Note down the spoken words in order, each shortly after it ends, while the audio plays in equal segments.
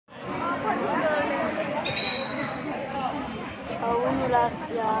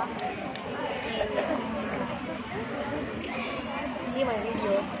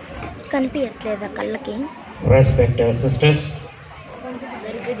కనిపించట్లేదా కళ్ళకి? Respected sisters,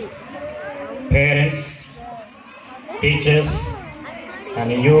 parents, teachers,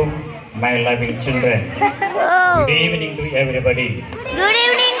 and you, my loving children. Good evening to everybody. Good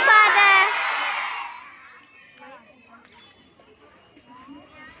evening, Father.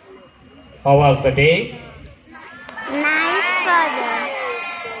 How was the day? Nice, Father.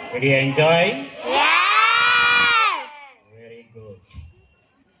 Did you enjoy? Yes. Very good.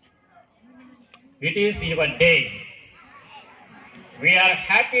 It is your day. We are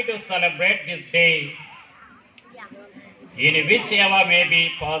happy to celebrate this day in whichever may be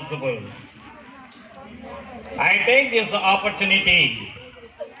possible. I take this opportunity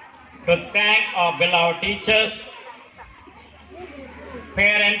to thank our beloved teachers,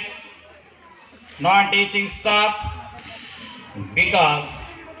 parents, non-teaching staff, because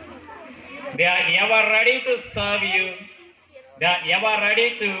they are ever ready to serve you, they are ever ready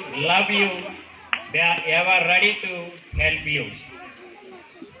to love you, they are ever ready to help you.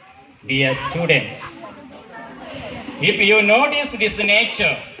 Dear students, if you notice this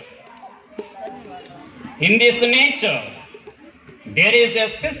nature, in this nature, there is a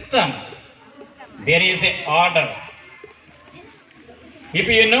system, there is an order. If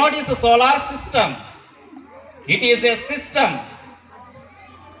you notice the solar system, it is a system.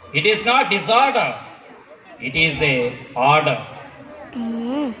 It is not disorder, it is a order.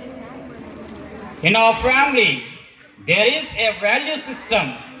 In our family, there is a value system.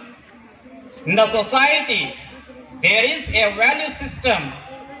 In the society, there is a value system.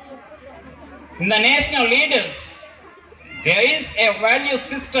 In the national leaders, there is a value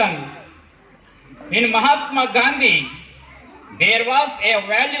system. In Mahatma Gandhi, there was a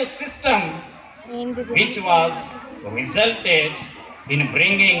value system which was resulted in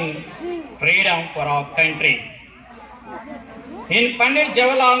bringing freedom for our country. In Pandit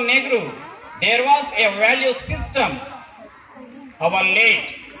Jawaharlal Nehru, there was a value system. Our late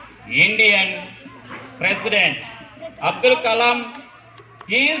Indian President Abdul Kalam,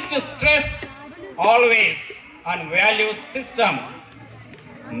 he used to stress always on value system.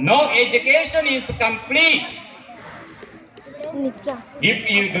 No education is complete if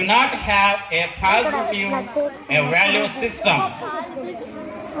you do not have a positive value system.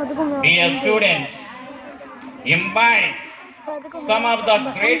 Dear students, imbibe some of the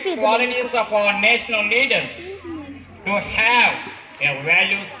great qualities of our national leaders to have a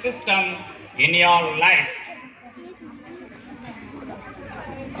value system in your life.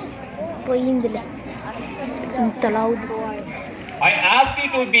 I ask you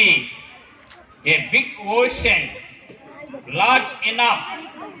to be a big ocean, large enough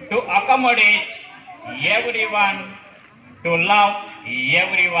to accommodate everyone, to love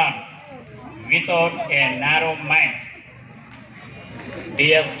everyone without a narrow mind.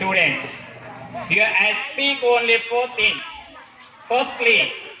 Dear students, here I speak only 4 things. Firstly,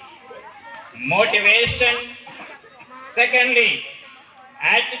 motivation. Secondly,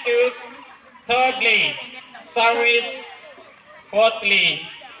 attitude. Thirdly, service. Fourthly,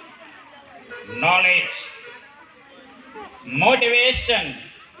 knowledge. Motivation.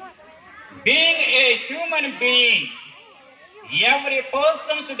 Being a human being, every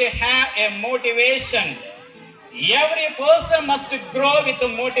person should have a motivation. Every person must grow with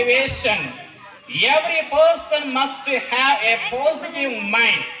motivation. Every person must have a positive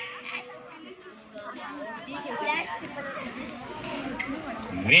mind.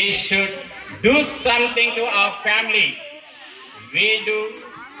 We should do something to our family. We do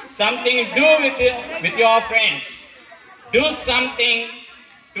something with your friends. Do something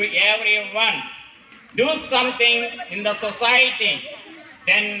to everyone. Do something in the society.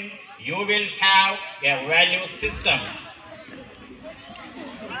 Then you will have a value system.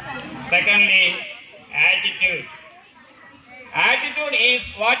 Secondly, attitude. Attitude is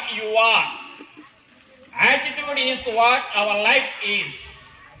what you are. Attitude is what our life is.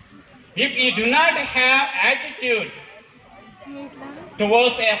 If you do not have attitude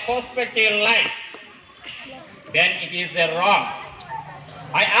towards a prospective life, then it is wrong.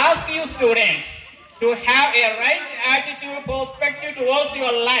 I ask you students to have a right attitude, perspective towards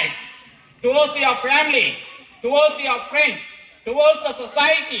your life, towards your family, towards your friends, towards the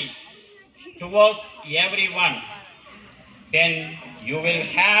society, towards everyone. Then you will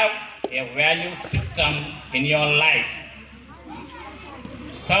have a value system in your life.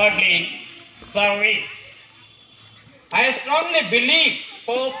 Thirdly, service. I strongly believe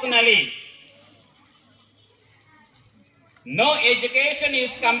personally, no education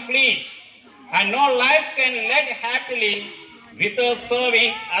is complete and no life can lead happily without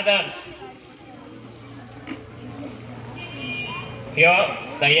serving others. Here,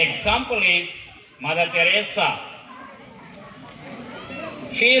 the example is Mother Teresa.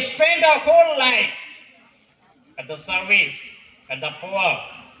 She spent her whole life at the service, at the poor,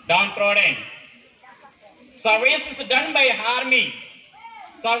 downtrodden. Service is done by army.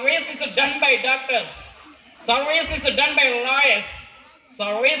 Service is done by doctors. Service is done by lawyers.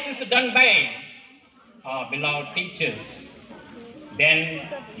 Service is done by beloved teachers. Then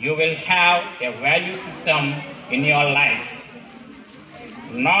you will have a value system in your life.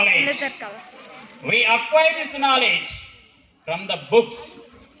 Knowledge. We acquire this knowledge from the books.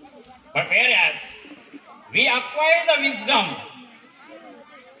 But whereas we acquire the wisdom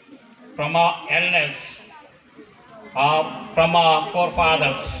from our elders, from our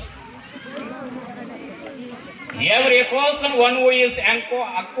forefathers. Every person, one who is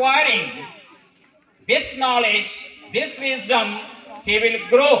acquiring this knowledge, this wisdom, he will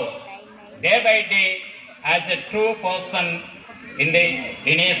grow day by day as a true person in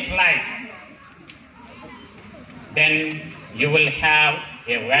his life. Then you will have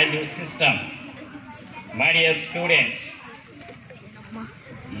a value system. My dear students,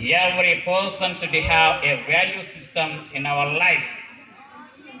 every person should have a value system in our life.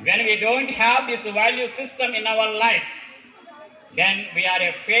 When we don't have this value system in our life, then we are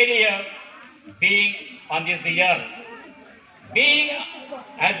a failure being on this earth. Being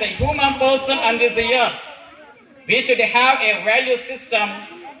as a human person on this earth, we should have a value system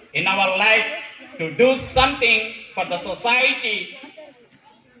in our life to do something for the society,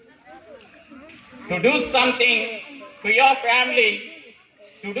 to do something to your family,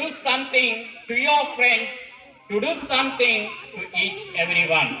 to do something to your friends, to do something to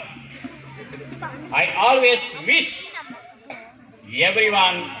everyone. I always wish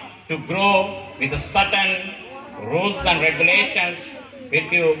everyone to grow with certain rules and regulations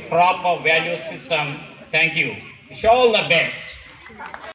with your proper value system. Thank you. Wish all the best.